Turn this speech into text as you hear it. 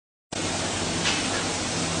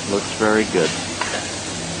Looks very good.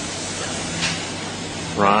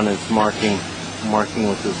 Ron is marking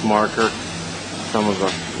with his marker some of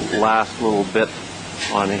the last little bit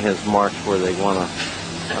on his marks where they want to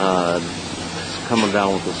come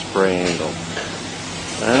down with the spray angle.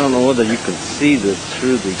 I don't know whether you can see this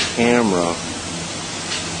through the camera.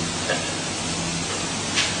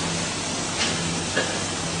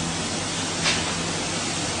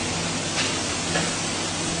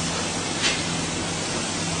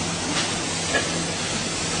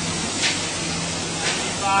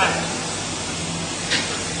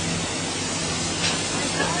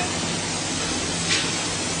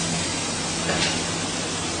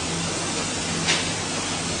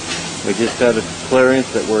 We just had a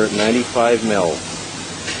clearance that we're at 95 mil.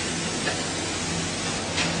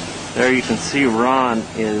 There you can see Ron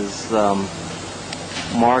is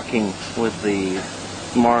marking with the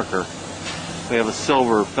marker. We have a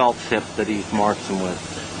silver felt tip that he marks them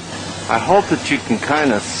with. I hope that you can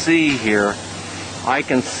kind of see here. I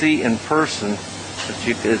can see in person, but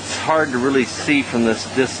it's hard to really see from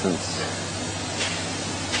this distance.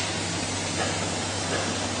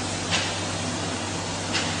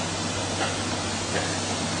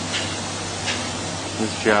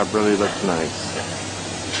 This job really looks nice.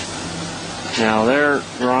 Now there,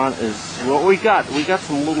 Ron, is what we got. We got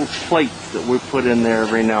some little plates that we put in there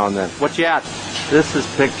every now and then. What you at? This is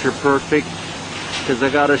picture perfect because I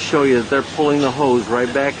got to show you that they're pulling the hose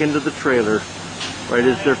right back into the trailer right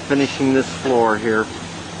as they're finishing this floor here.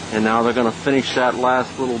 And now they're going to finish that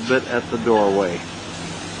last little bit at the doorway.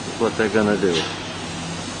 That's what they're going to do.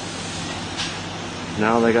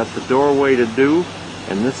 Now they got the doorway to do,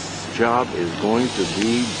 and this job is going to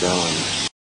be done.